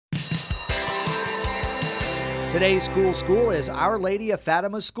Today's cool school is Our Lady of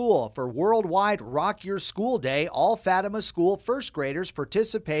Fatima School. For Worldwide Rock Your School Day, all Fatima School first graders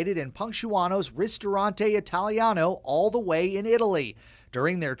participated in Punctuano's Ristorante Italiano all the way in Italy.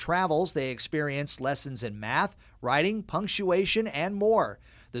 During their travels, they experienced lessons in math, writing, punctuation, and more.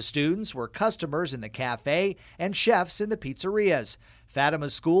 The students were customers in the cafe and chefs in the pizzerias. Fatima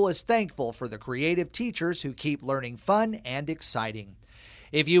School is thankful for the creative teachers who keep learning fun and exciting.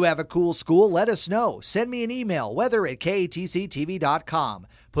 If you have a cool school, let us know. Send me an email, weather@katctv.com.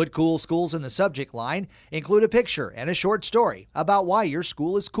 Put cool schools in the subject line. Include a picture and a short story about why your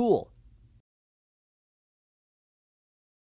school is cool.